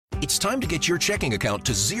It's time to get your checking account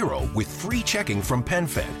to zero with free checking from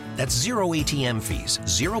PenFed. That's zero ATM fees,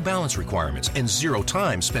 zero balance requirements, and zero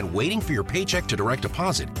time spent waiting for your paycheck to direct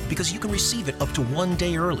deposit because you can receive it up to 1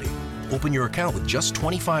 day early. Open your account with just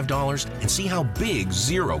 $25 and see how big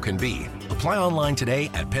zero can be. Apply online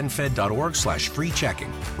today at PenFed.org/free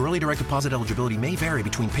checking. Early direct deposit eligibility may vary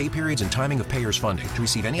between pay periods and timing of payers' funding. To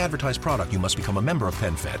receive any advertised product, you must become a member of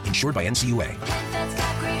PenFed, insured by NCUA. PenFed's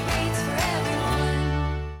got great rates for everyone.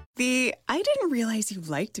 The I didn't realize you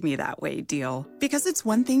liked me that way deal. Because it's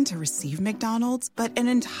one thing to receive McDonald's, but an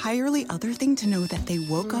entirely other thing to know that they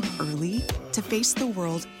woke up early to face the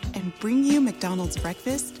world and bring you McDonald's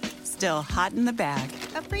breakfast still hot in the bag.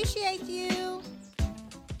 Appreciate you.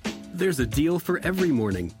 There's a deal for every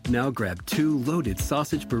morning. Now grab 2 loaded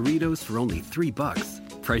sausage burritos for only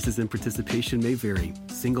 $3. Prices and participation may vary.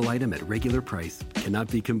 Single item at regular price. Cannot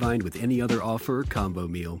be combined with any other offer or combo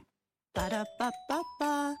meal.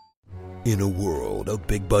 Ba-da-ba-ba-ba. In a world of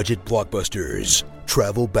big-budget blockbusters,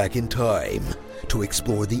 travel back in time to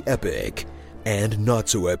explore the epic and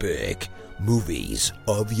not-so-epic movies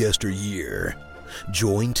of yesteryear.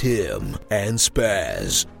 Join Tim and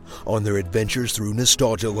Spaz on their adventures through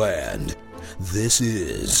Nostalgia Land. This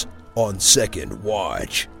is On Second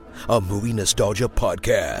Watch, a movie nostalgia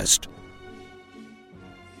podcast.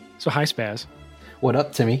 So hi, Spaz. What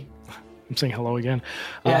up, Timmy? I'm saying hello again.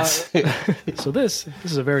 Yes. So this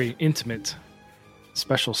is a very intimate,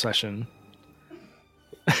 special session.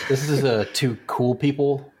 This is 2 cool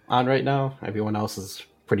people on right now. Everyone else is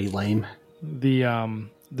pretty lame. The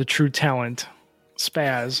true talent,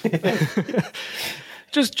 Spaz.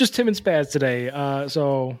 just Tim and Spaz today.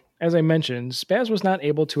 So as I mentioned, Spaz was not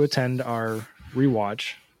able to attend our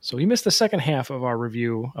rewatch, so he missed the second half of our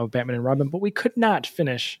review of Batman and Robin. But we could not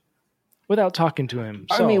finish without talking to him.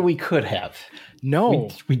 So, I mean, we could have. No,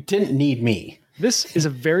 we didn't need me. This is a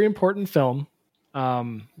very important film.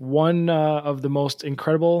 One of the most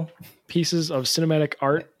incredible pieces of cinematic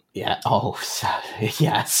art. Yeah. Oh,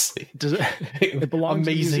 yes. It belongs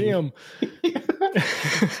Amazing. in the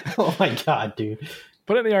museum. Oh my God, dude.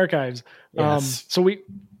 Put it in the archives. Yes. So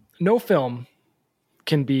no film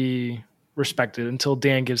can be respected until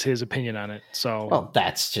Dan gives his opinion on it. So Well,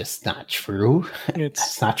 that's just not true.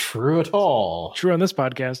 That's not true at all. True on this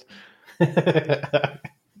podcast.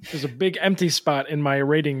 There's a big empty spot in my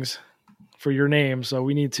ratings for your name, so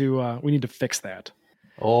we need to fix that.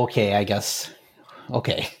 Okay, I guess.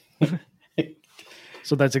 Okay.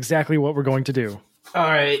 So that's exactly what we're going to do. All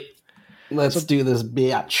right. Let's do this,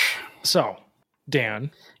 bitch. So, Dan.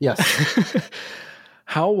 Yes.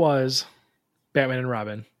 How was Batman and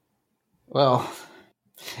Robin? Well,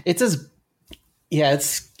 it's as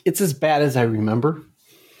bad as I remember.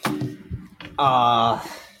 I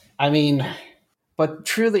mean, but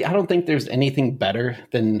truly, I don't think there's anything better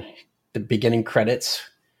than the beginning credits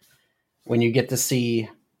when you get to see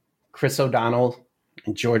Chris O'Donnell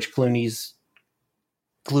and George Clooney's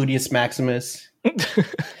Gluteus Maximus.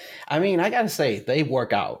 I mean, I gotta say, they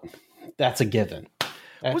work out. That's a given.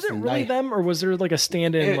 Was it really them, or was there like a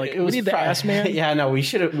stand-in? We need the ass man. Yeah, no, we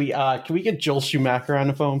should have. Can we get Joel Schumacher on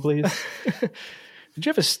the phone, please? Did you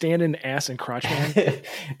have a stand-in ass and crotch man?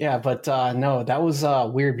 Yeah, but no, that was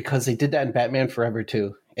weird because they did that in Batman Forever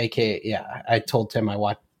too. AKA, yeah, I told Tim I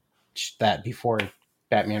watched that before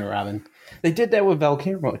Batman and Robin. They did that with Val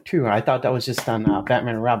Kilmer too. I thought that was just on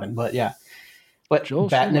Batman and Robin, but yeah. But Joel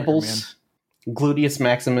Bat Schumacher, nipples, Gluteus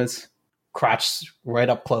Maximus, crotch right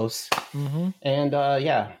up close, and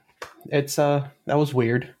yeah, it's that was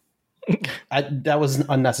weird. That was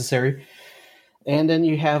unnecessary. And then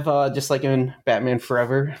you have just like in Batman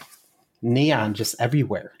Forever, neon just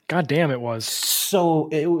everywhere. God damn, it was. So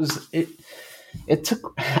it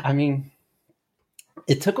took. I mean,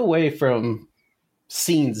 it took away from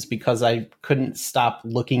scenes because I couldn't stop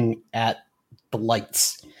looking at the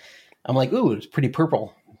lights. I'm like, ooh, it's pretty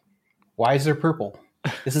purple. Why is there purple?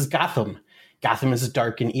 This is Gotham. Gotham is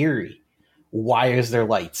dark and eerie. Why is there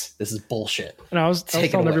lights? This is bullshit. And I was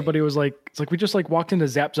telling everybody, it was like, it's like we just like walked into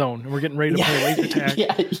Zap Zone and we're getting ready to play laser tag.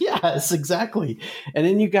 Yeah, yes, exactly. And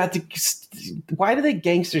then you got to, why do the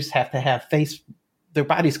gangsters have to have their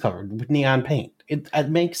bodies covered with neon paint? It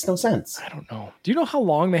makes no sense. I don't know. Do you know how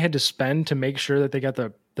long they had to spend to make sure that they got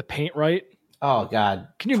the paint right? Oh God!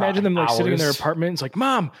 Can you imagine them like sitting in their apartment? It's like,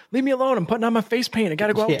 Mom, leave me alone. I'm putting on my face paint. I got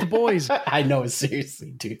to go out with the boys. I know,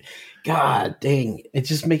 seriously, dude. God dang! It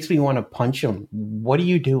just makes me want to punch him. What are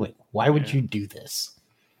you doing? Why would you do this?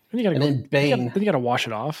 And then Bane. Then you got to wash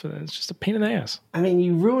it off. It's just a pain in the ass. I mean,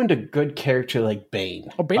 you ruined a good character like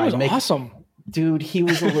Bane. Oh, Bane was awesome, dude. He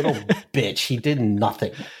was a little bitch. He did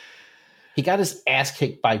nothing. He got his ass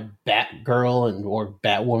kicked by Batgirl or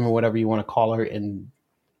Batwoman, whatever you want to call her, and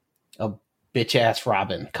a bitch ass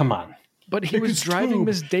Robin. Come on. But he was driving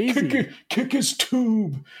Miss Daisy. Kick his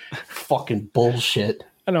tube. Fucking bullshit.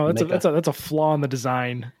 I know that's a flaw in the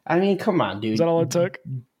design. I mean, come on, dude. Is that all it took?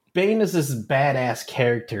 Bane is this badass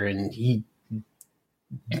character, and he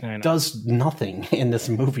does nothing in this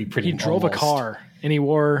movie. He drove a car, and he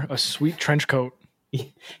wore a sweet trench coat.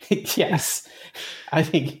 Yes, I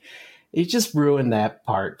think he just ruined that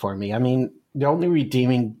part for me. I mean, the only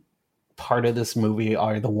redeeming part of this movie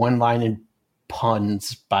are the one-line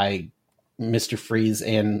puns by Mr. Freeze,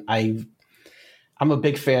 and I'm a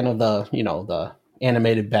big fan of the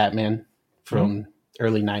animated Batman from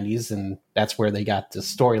early 90s, and that's where they got the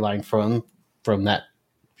storyline from that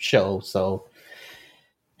show. So,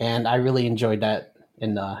 and I really enjoyed that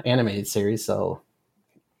in the animated series. So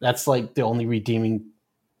that's like the only redeeming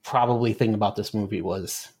probably thing about this movie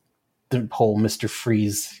was the whole Mr.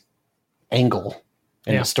 Freeze angle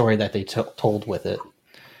and the story that they told with it.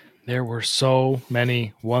 There were so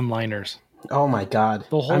many one-liners. Oh my God.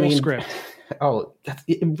 The whole script. Oh,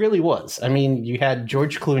 it really was. I mean, you had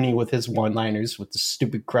George Clooney with his one-liners with the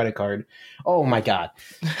stupid credit card. Oh my God.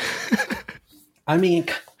 I mean,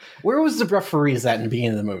 where was the referees at in the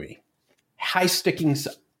beginning of the movie? High stickings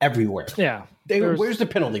everywhere. Yeah. Where's the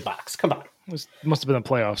penalty box? Come on. Must have been the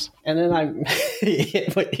playoffs. And then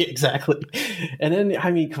exactly. And then,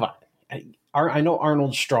 I mean, come on. I know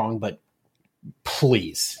Arnold's strong, but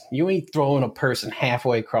please, you ain't throwing a person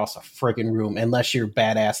halfway across a friggin' room unless you're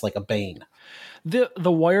badass like a Bane.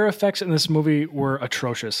 The wire effects in this movie were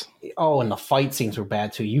atrocious. Oh, and the fight scenes were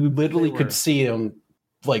bad too. You literally could see him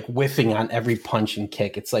like whiffing on every punch and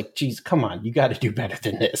kick. It's like, geez, come on, you got to do better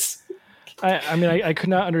than this. I mean, I could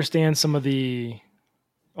not understand some of the.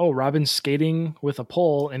 Oh, Robin's skating with a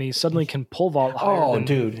pole, and he suddenly can pole vault higher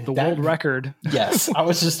than the world record. Yes, I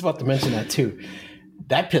was just about to mention that too.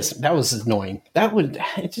 That was annoying.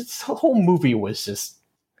 The whole movie was just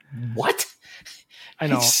what? I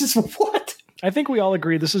know. It's just what? I think we all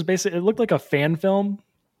agree this is basically. It looked like a fan film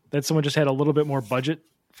that someone just had a little bit more budget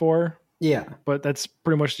for. Yeah, but that's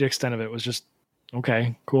pretty much the extent of it. It was just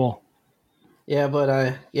okay, cool. Yeah, but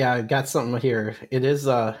I got something here. It is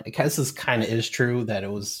I guess this kind of is true that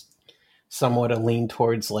it was somewhat a lean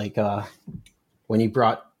towards like when he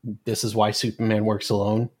brought This Is Why Superman Works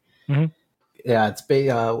Alone. Mm-hmm. Yeah, it's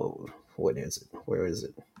what is it? Where is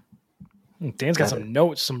it? Dan's got some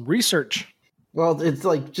notes, some research. Well, it's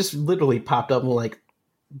like just literally popped up and like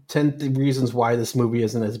 10 reasons why this movie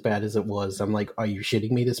isn't as bad as it was. I'm like, are you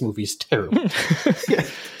shitting me? This movie's terrible.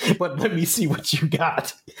 But let me see what you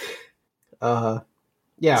got. Yeah,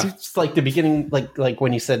 it's like the beginning, like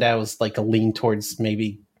when you said that was like a lean towards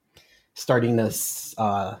maybe starting this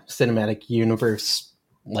cinematic universe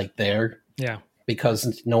like there. Yeah.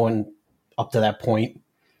 Because no one up to that point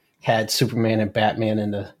had Superman and Batman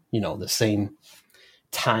in the same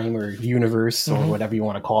time or universe or whatever you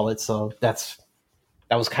want to call it. So that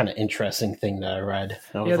was kind of interesting thing that I read.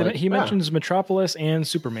 He mentions Metropolis and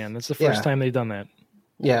Superman. That's the first time they've done that.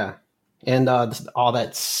 Yeah. And all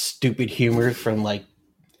that stupid humor from like,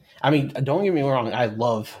 I mean, don't get me wrong. I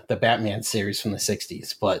love the Batman series from the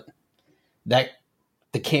 60s, but the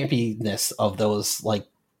campiness of those like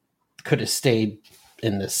could have stayed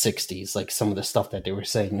in the 60s. Like some of the stuff that they were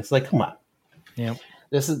saying, it's like, come on. Yeah.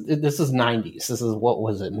 This is 90s. This is, what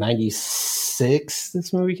was it? 96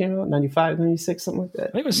 this movie came out? 95, 96, something like that.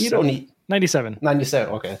 I think it was don't need 97.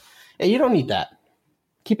 97, okay. Yeah, you don't need that.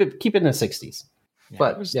 Keep it in the 60s. Yeah,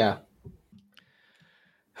 but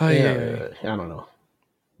I don't know.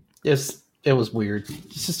 It was weird.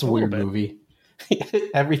 It's just a weird movie.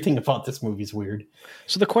 Everything about this movie is weird.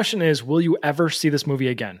 So the question is, will you ever see this movie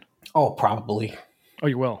again? Oh, probably. Oh,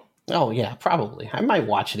 you will? Oh, yeah, probably. I might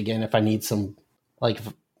watch it again if I need some, like,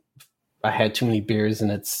 if I had too many beers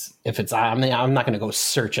and if it's on, I'm not going to go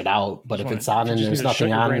search it out, but if it's on and there's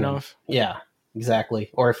nothing on, yeah, exactly.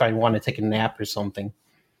 Or if I want to take a nap or something.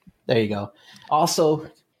 There you go. Also,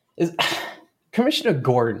 is Commissioner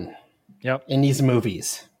Gordon in these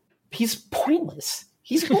movies, he's pointless.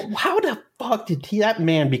 How the fuck did that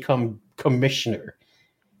man become commissioner?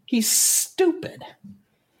 He's stupid.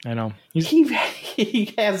 I know.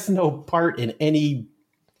 He has no part in any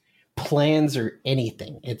plans or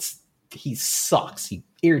anything. He sucks. He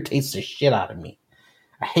irritates the shit out of me.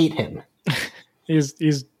 I hate him.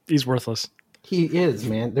 He's worthless. He is,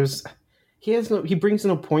 man. He brings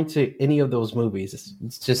no point to any of those movies.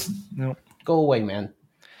 It's just go away, man.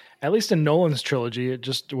 At least in Nolan's trilogy, it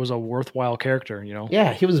just was a worthwhile character, you know?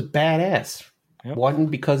 Yeah, he was badass. Yep. One,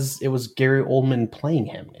 because it was Gary Oldman playing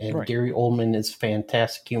him, and Gary Oldman is a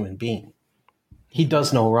fantastic human being. He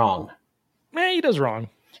does no wrong. He does wrong.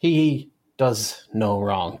 He does no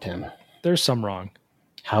wrong, Tim. There's some wrong.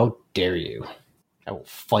 How dare you? I will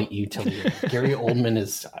fight you till the end. Gary Oldman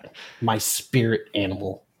is my spirit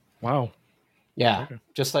animal. Wow. Yeah,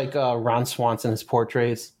 just like Ron Swanson's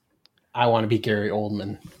portrays. I want to be Gary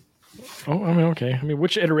Oldman. Oh, I mean, okay. I mean,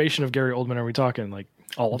 which iteration of Gary Oldman are we talking? Like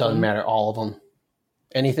all of them? Doesn't matter, all of them.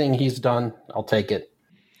 Anything he's done, I'll take it.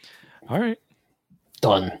 All right.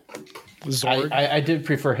 Done. Zorg. I did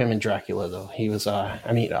prefer him in Dracula, though. He was,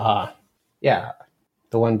 yeah,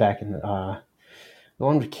 the one back in the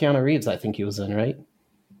one with Keanu Reeves. I think he was in, right?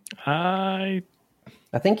 I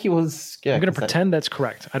think he was. Yeah, I'm going to pretend that's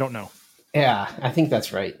correct. I don't know. Yeah, I think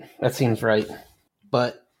that's right. That seems right.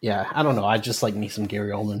 But yeah, I don't know. I just like me some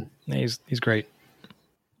Gary Oldman. He's great.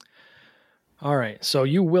 All right, so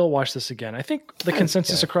you will watch this again. I think the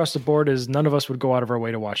consensus across the board is none of us would go out of our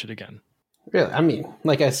way to watch it again. Really, I mean,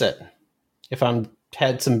 like I said, if I'm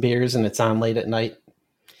had some beers and it's on late at night,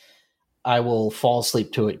 I will fall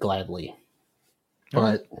asleep to it gladly.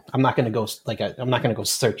 But I'm not going to go I'm not going to go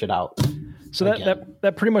search it out. So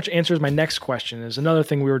that pretty much answers my next question. Is another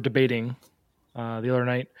thing we were debating the other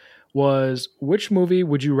night was which movie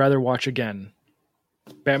would you rather watch again,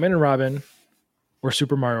 Batman and Robin or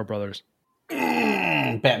Super Mario Brothers?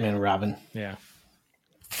 Batman and Robin. Yeah.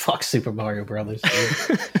 Fuck Super Mario Brothers.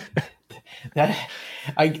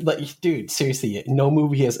 Dude. Seriously, no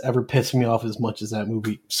movie has ever pissed me off as much as that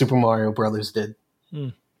movie. Super Mario Brothers did.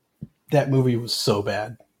 That movie was so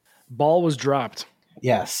bad. Ball was dropped.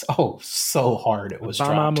 Yes. Oh, so hard it was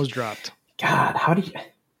dropped. Bomb was dropped. God, how do you...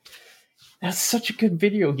 That's such a good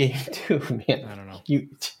video game, too, man. I don't know.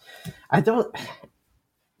 I don't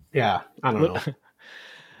know.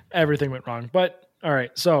 Everything went wrong. But, all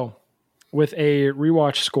right, so with a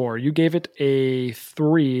rewatch score, you gave it a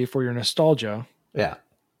 3 for your nostalgia. Yeah.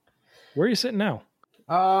 Where are you sitting now?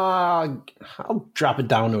 I'll drop it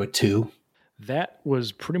down to a 2. That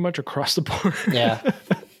was pretty much across the board. Yeah.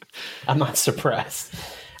 I'm not surprised.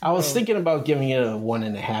 I was thinking about giving it a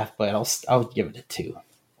 1.5, but I'll give it a 2.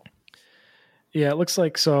 Yeah, it looks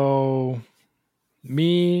like so.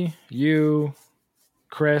 Me, you,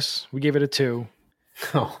 Chris, we gave it a 2.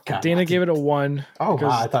 Oh God! Dana gave it a 1. Oh wow!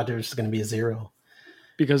 I thought there was going to be a 0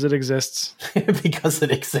 because it exists. Because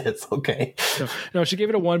it exists. Okay. No, she gave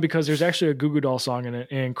it a 1 because there's actually a Goo Goo Doll song in it,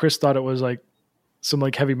 and Chris thought it was like some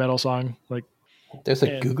like heavy metal song. Like there's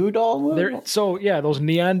a Goo Goo Doll movie. So yeah, those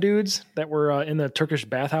neon dudes that were in the Turkish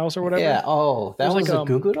bathhouse or whatever. Yeah. Oh, that was a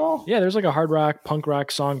Goo Goo Doll. Yeah, there's like a hard rock, punk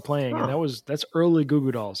rock song playing, and that's early Goo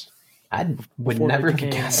Goo Dolls. I would never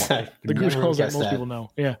guess that. The Goo Goo Dolls that most people know.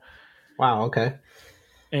 Yeah. Wow. Okay.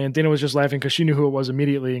 And Dana was just laughing because she knew who it was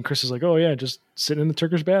immediately, and Chris is like, "Oh yeah, just sitting in the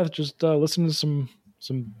Turkish bath, just listening to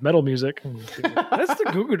some metal music." That's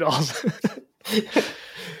the Goo Goo Dolls.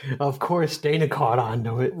 Of course, Dana caught on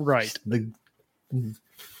to it. Right. The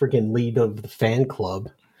freaking lead of the fan club.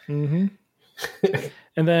 Mm-hmm.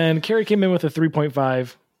 And then Carrie came in with a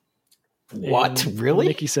 3.5. What? Really?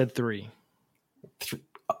 Nikki said 3.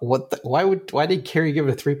 What? Why did Carrie give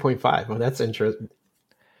it a 3.5? Well, that's interesting.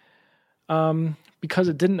 Because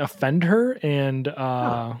it didn't offend her, and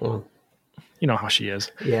you know how she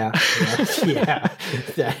is. Yeah.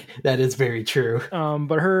 That is very true.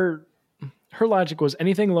 But her logic was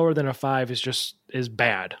anything lower than a 5 is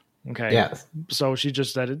bad. Okay. Yeah. So she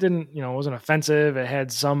just said it didn't, it wasn't offensive. It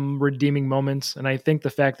had some redeeming moments, and I think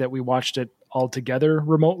the fact that we watched it all together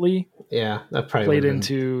remotely, that probably played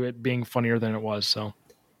into it being funnier than it was. So.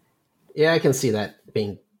 Yeah, I can see that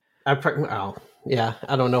being. I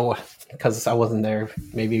don't know because I wasn't there.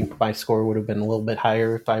 Maybe my score would have been a little bit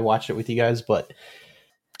higher if I watched it with you guys, but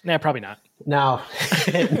nah, probably not. No.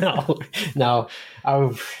 No.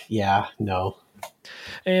 No.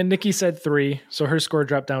 And Nikki said 3, so her score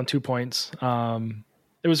dropped down 2 points.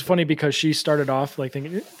 It was funny because she started off like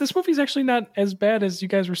thinking this movie's actually not as bad as you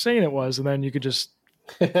guys were saying it was, and then you could just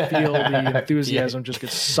feel the enthusiasm just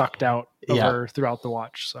get sucked out of her throughout the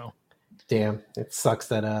watch. So, damn, it sucks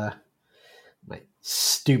that my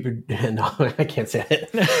stupid no, I can't say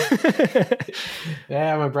it.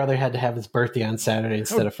 Yeah, my brother had to have his birthday on Saturday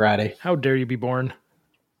instead of Friday. How dare you be born?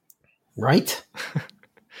 Right?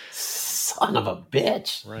 Son of a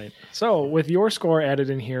bitch. Right. So with your score added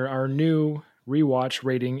in here, our new rewatch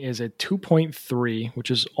rating is a 2.3, which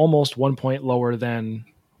is almost 1 point lower than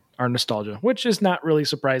our nostalgia, which is not really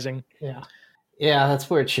surprising. Yeah. Yeah, that's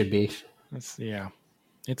where it should be.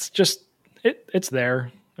 It's just it's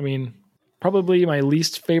there. I mean, probably my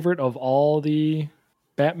least favorite of all the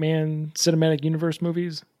Batman Cinematic Universe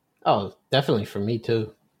movies. Oh, definitely for me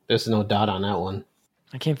too. There's no doubt on that one.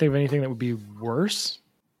 I can't think of anything that would be worse.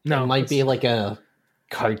 No, it might be like a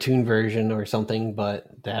cartoon version or something, but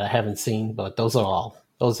that I haven't seen. But those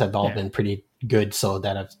have all been pretty good. So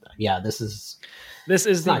that this is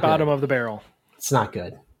the not bottom good. of the barrel. It's not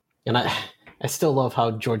good, and I still love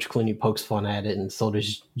how George Clooney pokes fun at it, and so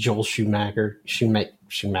does Joel Schumacher,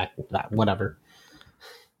 whatever.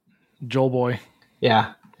 Joel boy.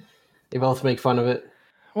 Yeah, they both make fun of it.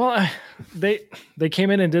 Well, they came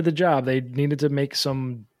in and did the job. They needed to make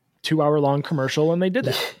some 2-hour-long commercial, and they did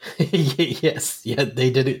that. Yes, yeah, they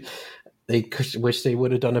did it. They wish they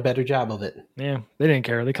would have done a better job of it. Yeah, they didn't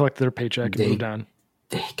care. They collected their paycheck and moved on.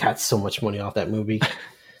 They got so much money off that movie.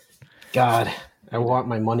 God, I want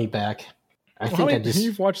my money back.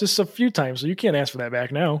 You've watched this a few times, so you can't ask for that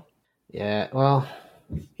back now. Yeah, well,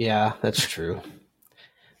 yeah, that's true.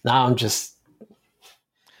 Now I'm just...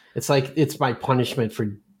 It's like it's my punishment for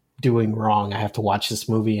doing wrong. I have to watch this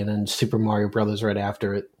movie and then Super Mario Brothers right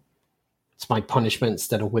after it. It's my punishment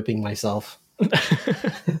instead of whipping myself.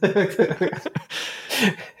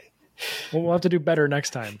 Well, we'll have to do better next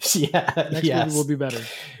time. Yeah, Next movie will be better.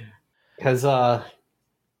 Has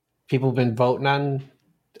people been voting on,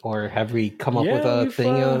 or have we come up with a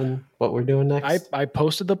thing on what we're doing next? I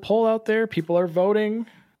posted the poll out there. People are voting.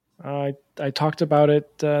 I talked about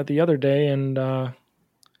it the other day, and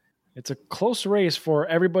it's a close race for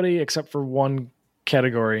everybody except for one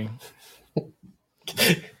category.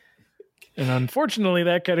 And unfortunately,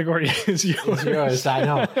 that category is yours. It's yours, I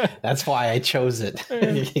know. That's why I chose it.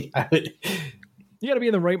 You got to be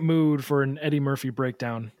in the right mood for an Eddie Murphy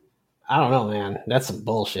breakdown. I don't know, man. That's some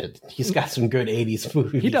bullshit. He's got some good 80s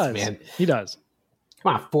movies, He does. man. He does.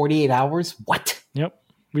 Come on, 48 Hours? What? Yep.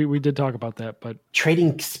 We did talk about that, but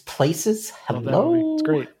Trading Places? love that Hello? movie. It's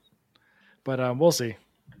great. But we'll see.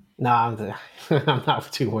 No, I'm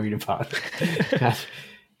not too worried about it.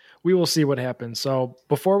 We will see what happens. So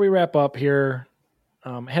before we wrap up here,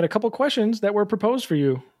 I had a couple questions that were proposed for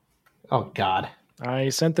you. Oh, God. I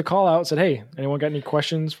sent the call out, said, hey, anyone got any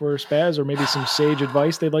questions for Spaz or maybe some sage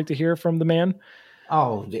advice they'd like to hear from the man?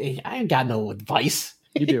 Oh, I ain't got no advice.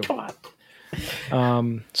 You do. Come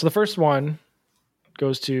on. So the first one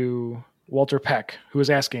goes to Walter Peck, who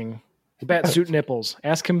is asking the bat suit nipples.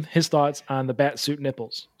 Ask him his thoughts on the bat suit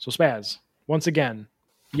nipples. So Spaz, once again,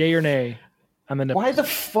 yay or nay on the nipples? Why the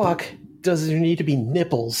fuck does there need to be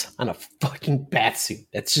nipples on a fucking batsuit?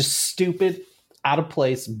 That's just stupid, out of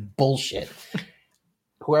place bullshit.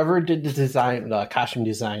 Whoever did the design, the costume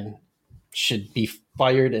design, should be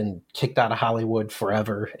fired and kicked out of Hollywood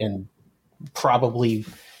forever. And probably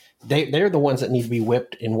they're the ones that need to be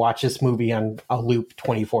whipped and watch this movie on a loop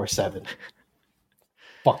 24/7.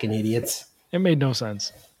 Fucking idiots. It made no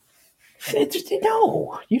sense.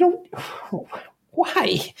 No, you don't. Why?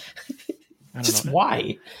 I don't Just know.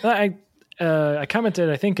 why? I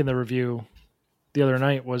commented, I think in the review the other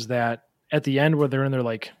night, was that at the end where they're in their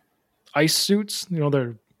like ice suits, you know,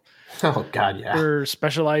 their Oh God, yeah. their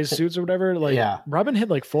specialized suits or whatever, like Yeah. Robin had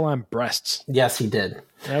like full on breasts. Yes, he did.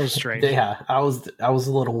 That was strange. Yeah, I was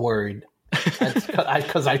a little worried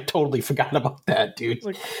because I totally forgot about that, dude.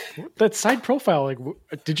 Like that side profile, like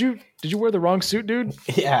did you wear the wrong suit, dude?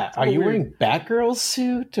 Yeah, are so you weird. wearing Batgirl's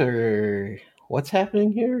suit or what's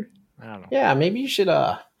happening here? I don't know. Yeah, maybe you should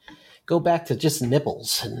go back to just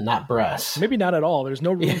nipples and not breasts. Maybe not at all. There's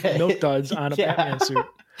no room for milk duds on a Yeah. Batman suit.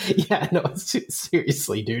 Yeah, no,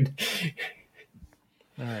 seriously, dude.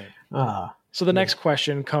 All right. Uh, So the next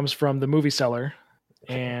question comes from the movie seller,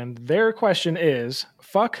 and their question is: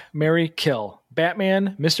 fuck, marry, kill.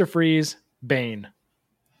 Batman, Mr. Freeze, Bane.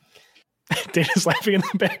 Dana's laughing in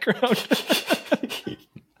the background.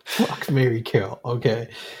 fuck, marry, kill. Okay.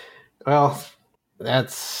 Well,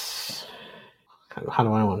 that's how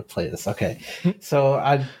do I want to play this? Okay, so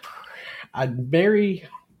I'd marry.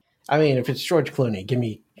 I mean, if it's George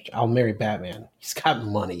Clooney, I'll marry Batman. He's got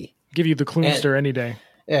money. Give you the Cloonster any day.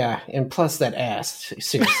 Yeah, and plus that ass,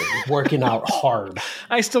 seriously, working out hard.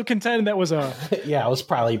 I still contend that was a Yeah, it was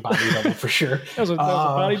probably body double for sure. that was a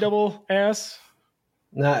body double ass.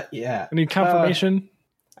 Yeah. I need confirmation.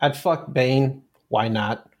 I'd fuck Bane. Why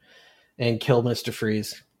not? And kill Mr.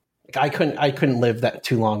 Freeze. I couldn't live that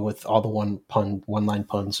too long with all the one line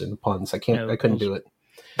puns and puns. I couldn't do it.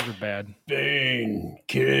 Those are bad. Bane,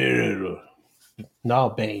 kill. No,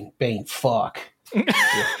 Bane, fuck.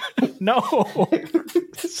 No.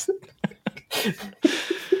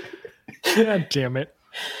 God damn it.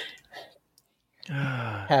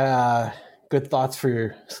 Good thoughts for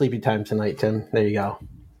your sleepy time tonight, Tim. There you go.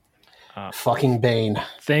 Fucking Bane.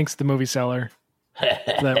 Thanks, the movie seller, for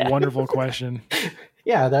that wonderful question.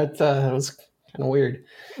 Yeah, that was kind of weird.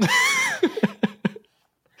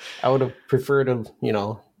 I would have preferred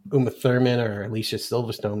to, Uma Thurman or Alicia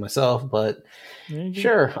Silverstone myself, but Yeah,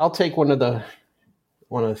 sure, I'll take one of the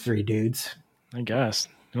three dudes. I guess.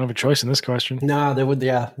 You don't have a choice in this question. Nah, there would,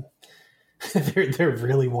 yeah. there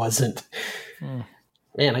really wasn't.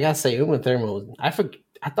 Man, I gotta say, Uma Thurman was. I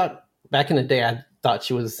thought back in the day, I thought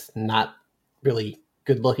she was not really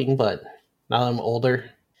good looking, but now that I'm older,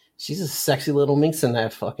 she's a sexy little minx in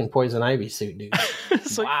that fucking Poison Ivy suit, dude.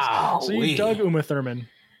 Wow. So you dug Uma Thurman.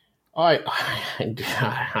 I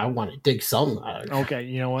want to dig something out of her. Okay,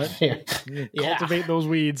 you know what? Yeah. Cultivate those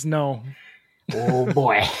weeds. No. Oh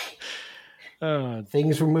boy, Uh,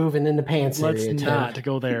 things were moving in the pants let's area. Tim. not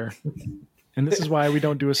go there. And this is why we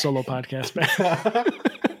don't do a solo podcast.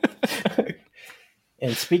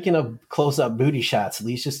 And speaking of close-up booty shots,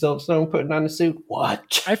 Alicia Silverstone putting on the suit.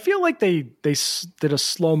 What? I feel like they did a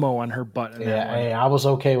slow-mo on her butt. In that Yeah, one. hey, I was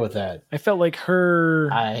okay with that. I felt like her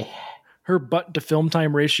I butt to film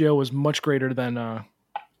time ratio was much greater than the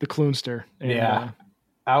Kloonster. And, Yeah.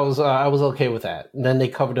 I was okay with that. And then they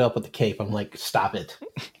covered it up with the cape. I'm like, stop it.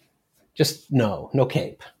 Just no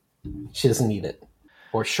cape. She doesn't need it.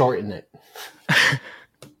 Or shorten it.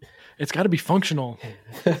 it's got to be functional.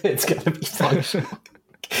 It's gotta be functional.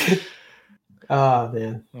 Oh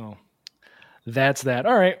man. Oh, that's that.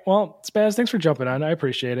 All right. Well, Spaz, thanks for jumping on. I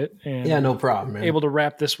appreciate it. And Yeah, no problem, man. able to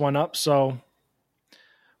wrap this one up. So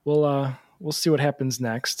we'll see what happens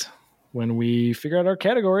next when we figure out our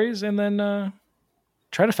categories and then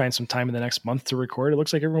try to find some time in the next month to record. It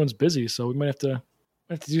looks like everyone's busy, so we might have to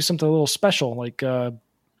do something a little special, like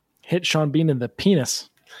hit Sean Bean in the penis.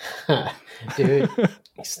 Dude,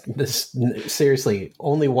 this seriously,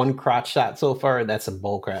 only one crotch shot so far. That's some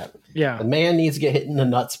bull crap. Yeah. The man needs to get hit in the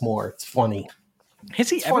nuts more. It's funny. Has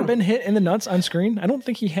he ever funny. been hit in the nuts on screen? I don't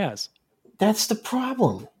think he has. That's the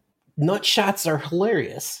problem. Nut shots are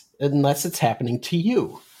hilarious unless it's happening to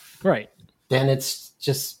you. Right. Then it's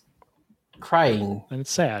just crying. And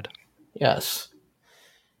it's sad. Yes.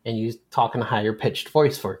 And you talk in a higher pitched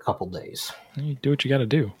voice for a couple days. You do what you got to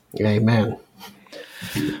do. Amen.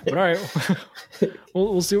 But all right.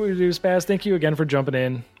 we'll see what we do, Spaz. Thank you again for jumping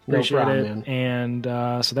in. No Appreciate problem, it. man.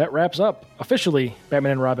 And so that wraps up officially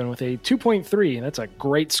Batman and Robin with a 2.3. That's a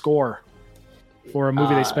great score for a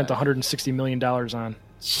movie they spent $160 million on.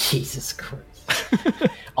 Jesus Christ.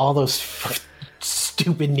 All those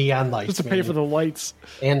stupid neon lights. Just to pay man. for the lights.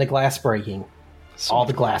 And the glass breaking. All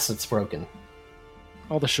the glass that's broken.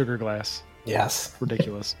 All the sugar glass. Yes.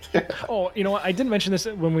 Ridiculous. Oh, you know what? I didn't mention this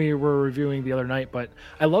when we were reviewing the other night, but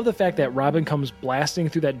I love the fact that Robin comes blasting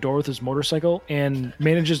through that door with his motorcycle and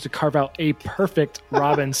manages to carve out a perfect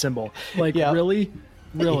Robin symbol. Like, Yeah. really?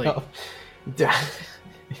 Really? You know,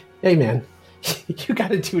 hey, man. You got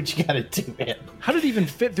to do what you got to do, man. How did it even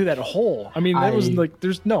fit through that hole? I mean, that was like,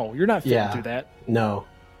 you're not fitting through that No.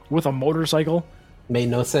 with a motorcycle. Made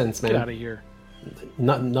no sense, man. Get out of here.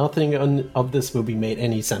 Nothing of this movie made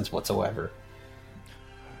any sense whatsoever.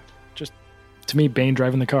 Just, to me, Bane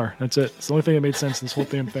driving the car. That's it. It's the only thing that made sense in this whole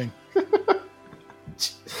damn thing.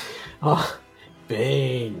 Oh,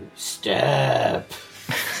 Bane, step.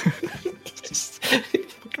 Fucking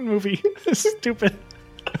movie. Stupid.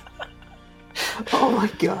 Oh my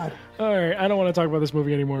god. All right. I don't want to talk about this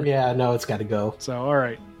movie anymore. Yeah, no, it's got to go. So, all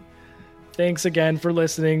right. Thanks again for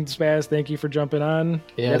listening, Spaz. Thank you for jumping on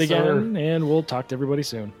Yes, yet again, sir. and we'll talk to everybody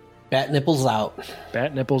soon. Bat nipples out.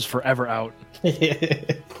 Bat nipples forever out.